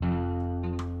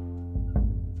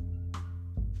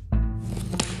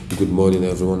Good morning,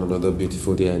 everyone. Another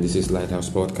beautiful day, and this is Lighthouse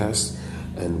Podcast,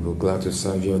 and we're glad to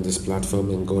serve you on this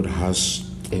platform. And God has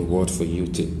a word for you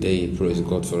today. Praise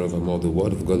God forevermore. The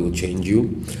word of God will change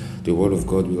you. The word of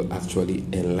God will actually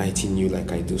enlighten you.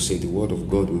 Like I do say, the word of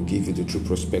God will give you the true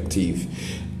perspective.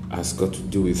 Has got to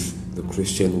do with the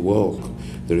Christian walk.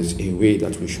 There is a way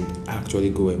that we should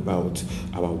actually go about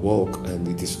our walk, and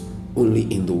it is only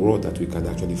in the world that we can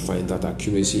actually find that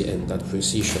accuracy and that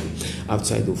precision.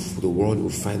 Outside of the world, we'll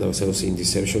find ourselves in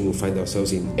deception, we'll find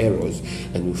ourselves in errors,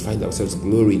 and we'll find ourselves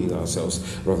glorying in ourselves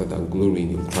rather than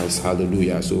glorying in Christ.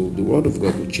 Hallelujah. So the word of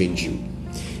God will change you.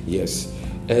 Yes,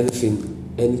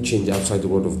 any change outside the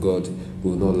word of God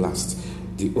will not last.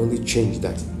 The only change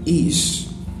that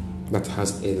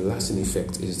has a lasting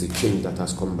effect is the change that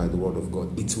has come by the word of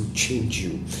God. It will change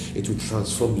you. It will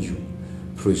transform you.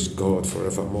 Praise God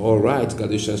forevermore. All right,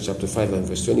 Galatians chapter 5 and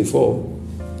verse 24.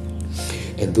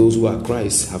 And those who are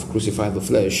Christ have crucified the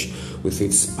flesh with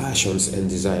its passions and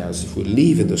desires. If we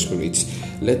live in the Spirit,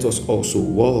 let us also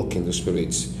walk in the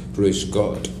Spirit. Praise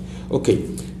God. Okay,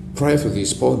 prior to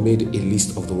this, Paul made a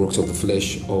list of the works of the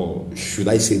flesh, or should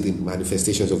I say the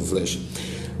manifestations of the flesh.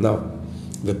 Now,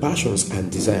 the passions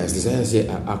and desires here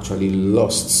are actually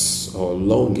lusts or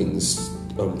longings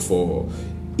for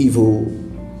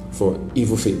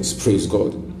evil things. Praise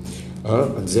God.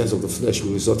 And desires of the flesh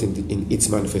will result in its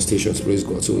manifestations. Praise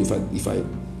God. So if I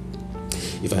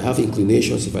have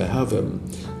inclinations, if I have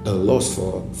a lust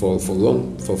for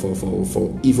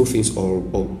evil things or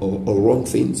wrong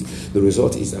things, the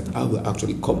result is that I will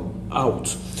actually come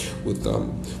out with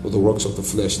the works of the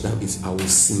flesh. That means I will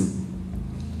sin.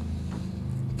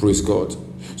 Praise God.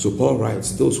 So Paul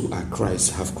writes, those who are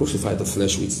Christ have crucified the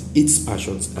flesh with its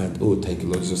passions and, thank you,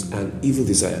 Lord Jesus, and evil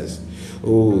desires.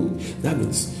 That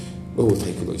means,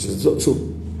 thank you, Lord Jesus.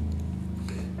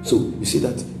 So you see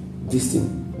that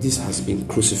this has been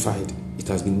crucified. It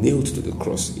has been nailed to the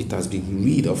cross. It has been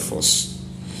rid of us.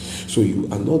 So you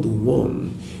are not the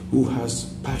one who has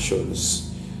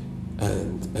passions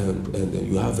and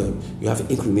you have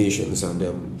inclinations and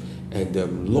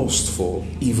lust for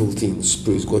evil things.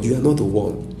 Praise God. You are not the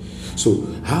one. So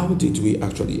how did we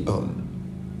actually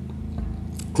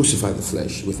crucify the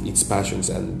flesh with its passions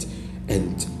and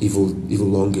evil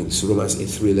longings? Romans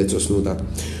 8:3 lets us know that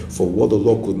for what the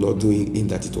law could not do in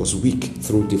that it was weak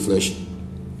through the flesh,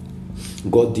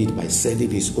 God did by sending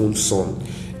his own son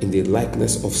in the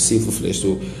likeness of sinful flesh.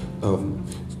 So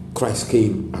Christ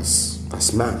came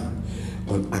as man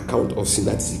on account of sin.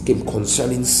 That he came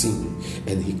concerning sin,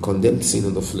 and he condemned sin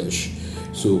on the flesh.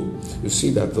 So you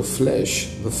see that the flesh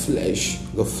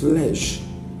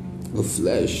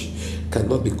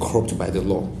cannot be curbed by the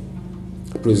law.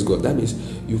 Praise God. That means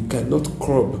you cannot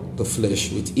curb the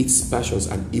flesh with its passions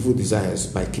and evil desires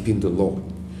by keeping the law.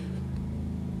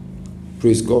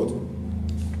 Praise God.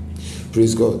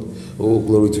 Praise God. Oh,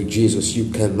 glory to Jesus.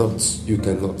 You cannot.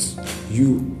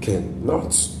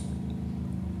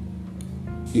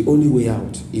 The only way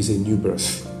out is a new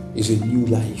birth, is a new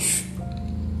life,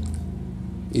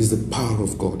 is the power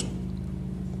of God.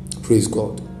 Praise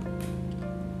God.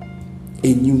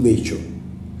 A new nature.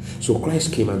 So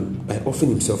Christ came, and by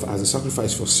offering himself as a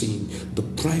sacrifice for sin,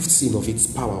 deprived sin of its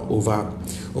power over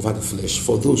the flesh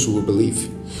for those who will believe.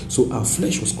 So our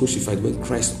flesh was crucified when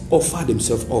Christ offered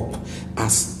himself up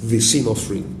as the sin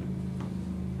offering.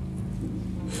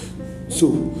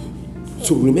 So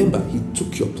remember, he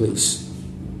took your place.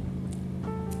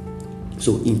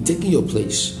 So in taking your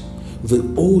place, the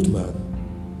old man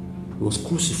was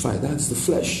crucified. That's the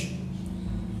flesh.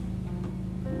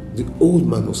 The old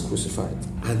man was crucified,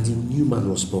 and the new man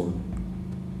was born.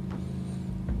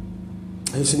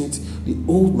 Have you seen it? The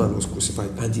old man was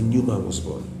crucified, and the new man was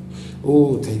born.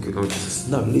 Oh, thank you, Lord Jesus.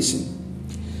 Now listen.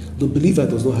 The believer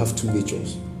does not have two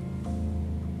natures.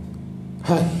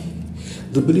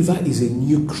 The believer is a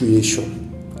new creation.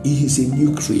 He is a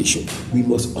new creation. We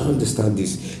must understand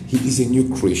this. He is a new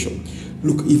creation.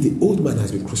 Look, if the old man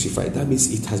has been crucified, that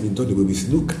means it has been done away with.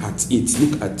 Look at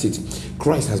it.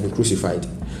 Christ has been crucified.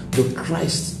 The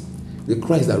Christ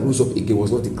that rose up again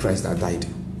was not the Christ that died.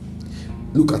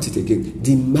 Look at it again.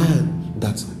 The man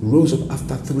that rose up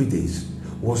after 3 days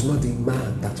was not the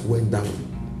man that went down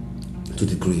to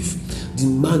the grave. The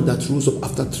man that rose up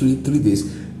after three days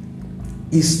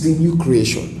is the new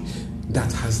creation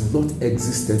that has not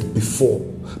existed before.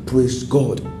 Praise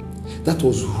God. That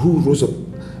was who rose up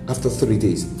after 3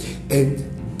 days. And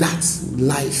that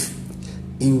life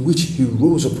in which he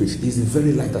rose up with is the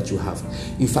very life that you have.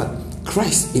 In fact,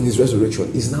 Christ in his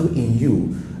resurrection is now in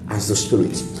you as the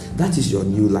Spirit. That is your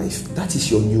new life. That is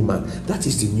your new man. That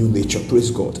is the new nature. Praise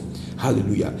God.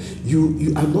 Hallelujah.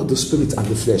 You are not the spirit and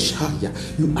the flesh. Yeah.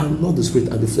 You are not the spirit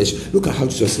and the flesh. Look at how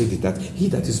Jesus said it, that he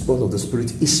that is born of the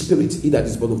spirit is spirit. He that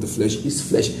is born of the flesh is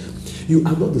flesh. You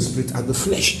are not the spirit and the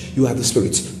flesh. You are the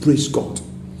spirit. Praise God.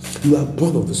 You are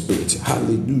born of the spirit.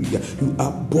 Hallelujah. You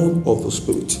are born of the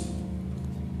spirit.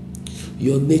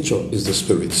 Your nature is the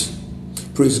spirit.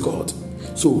 Praise God.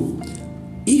 So,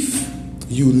 if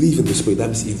you live in the spirit, that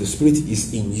means if the spirit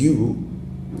is in you,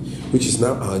 which is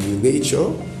now our new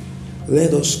nature,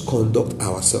 let us conduct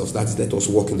ourselves. That is, let us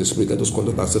walk in the spirit. Let us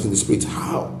conduct ourselves in the spirit.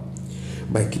 How?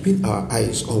 By keeping our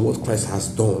eyes on what Christ has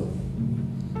done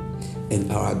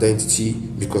and our identity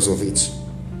because of it.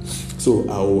 So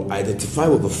I will identify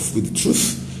with the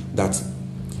truth that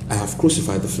I have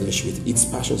crucified the flesh with its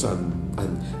passions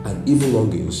and evil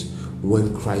longings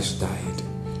when Christ died.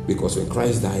 Because when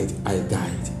Christ died, I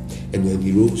died. And when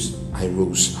he rose, I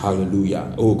rose.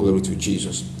 Hallelujah. Oh, glory to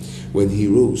Jesus. When he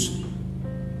rose,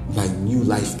 my new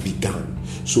life began.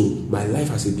 So my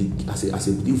life as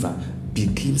a believer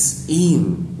begins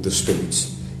in the spirit.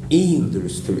 In the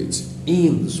spirit.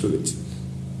 In the spirit.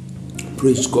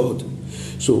 Praise God.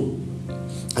 So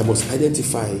I must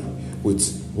identify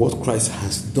with what Christ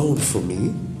has done for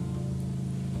me,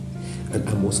 and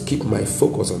I must keep my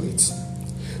focus on it.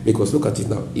 Because look at it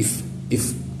now. If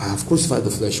I have crucified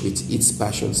the flesh with its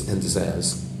passions and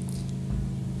desires,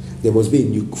 there must be a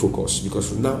new focus. Because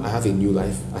from now I have a new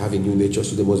life, I have a new nature,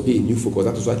 so there must be a new focus.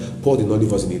 That is why Paul did not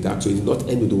leave us in the dark. So he did not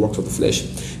end with the works of the flesh.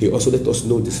 He also let us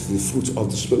know the fruit of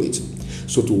the spirit.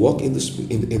 So to walk in the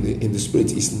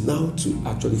spirit is now to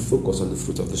actually focus on the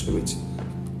fruit of the spirit.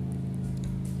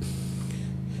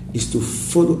 Is to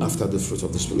follow after the fruit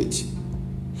of the spirit.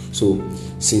 So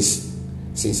since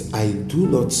I do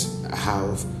not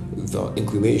have the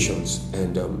inclinations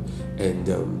and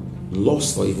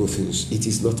lust for evil things, it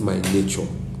is not my nature.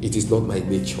 It is not my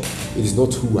nature. It is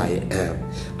not who I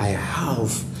am. I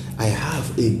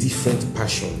have a different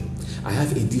passion. I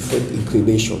have a different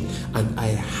inclination, and I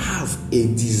have a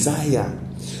desire,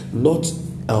 not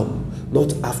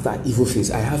after evil things.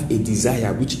 I have a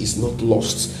desire which is not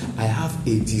lust. I have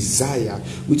a desire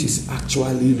which is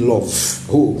actually love.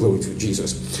 Oh, glory to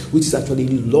Jesus. Which is actually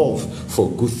love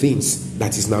for good things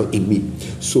that is now in me.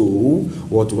 So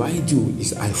what do?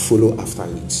 Is I follow after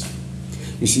it.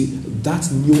 You see,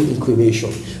 that new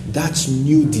inclination, that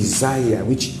new desire,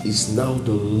 which is now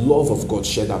the love of God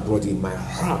shed abroad in my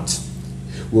heart,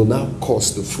 will now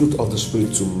cause the fruit of the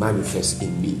spirit to manifest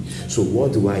in me. So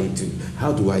what do I do?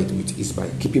 How do I do it? Is by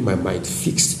keeping my mind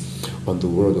fixed on the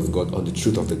word of God, on the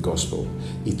truth of the gospel.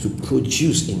 It will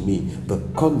produce in me the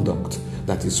conduct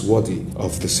that is worthy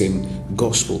of the same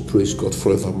gospel. Praise God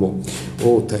forevermore.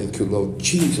 Oh, thank you, Lord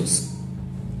Jesus.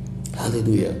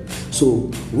 Hallelujah.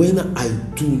 So when I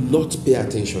do not pay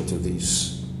attention to this,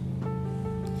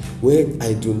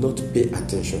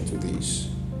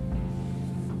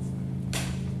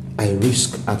 I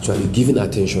risk actually giving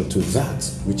attention to that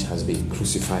which has been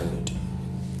crucified,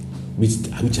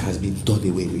 which has been done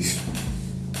away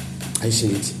with. I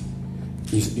see it.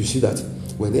 You see that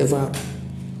whenever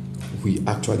we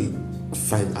actually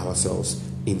find ourselves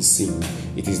in sin,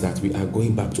 it is that we are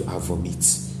going back to our vomit.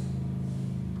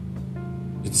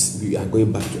 We are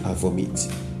going back to our vomit.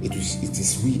 It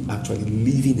is we actually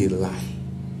living a lie.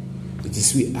 It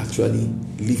is we actually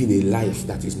living a life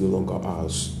that is no longer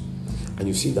ours. And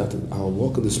you see that our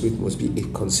walk in the spirit must be a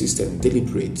consistent,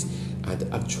 deliberate,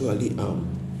 and actually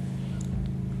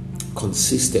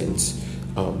consistent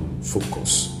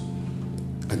focus.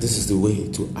 And this is the way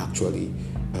to actually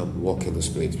walk in the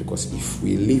spirit. Because if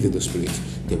we live in the spirit,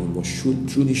 then we must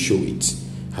truly show it.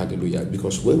 Hallelujah.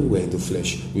 Because when we were in the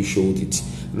flesh, we showed it.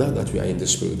 Now that we are in the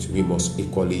spirit, we must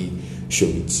equally show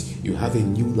it. You have a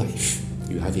new life.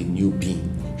 You have a new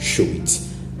being. Show it.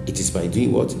 It is by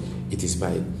doing what? It is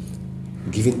by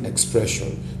giving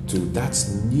expression to that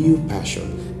new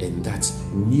passion and that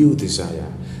new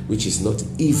desire, which is not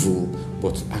evil,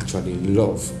 but actually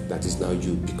love that is now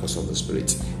you because of the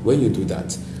Spirit. When you do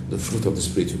that, the fruit of the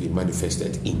Spirit will be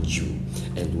manifested in you.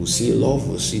 And we'll see love,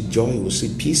 we'll see joy, we'll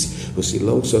see peace, we'll see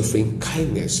long-suffering,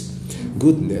 kindness,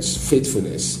 goodness,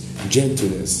 faithfulness,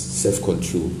 gentleness,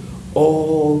 self-control,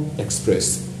 all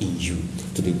expressed in you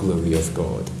to the glory of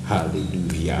God.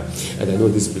 Hallelujah. And I know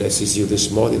this blesses you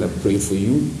this morning. I'm praying for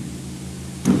you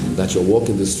that your walk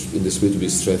in the Spirit will be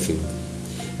strengthened.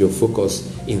 Your focus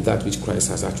in that which Christ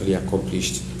has actually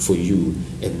accomplished for you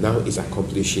and now is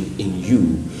accomplishing in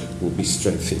you will be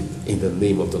strengthened in the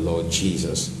name of the Lord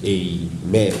Jesus.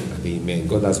 Amen and amen.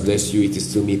 God has blessed you. It is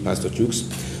still me, Pastor Chooks,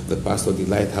 the pastor of the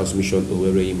Lighthouse Mission,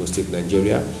 Owerri, Imo State,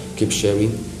 Nigeria. Keep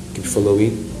sharing, keep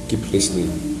following, keep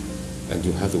listening, and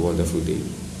you have a wonderful day.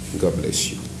 God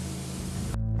bless you.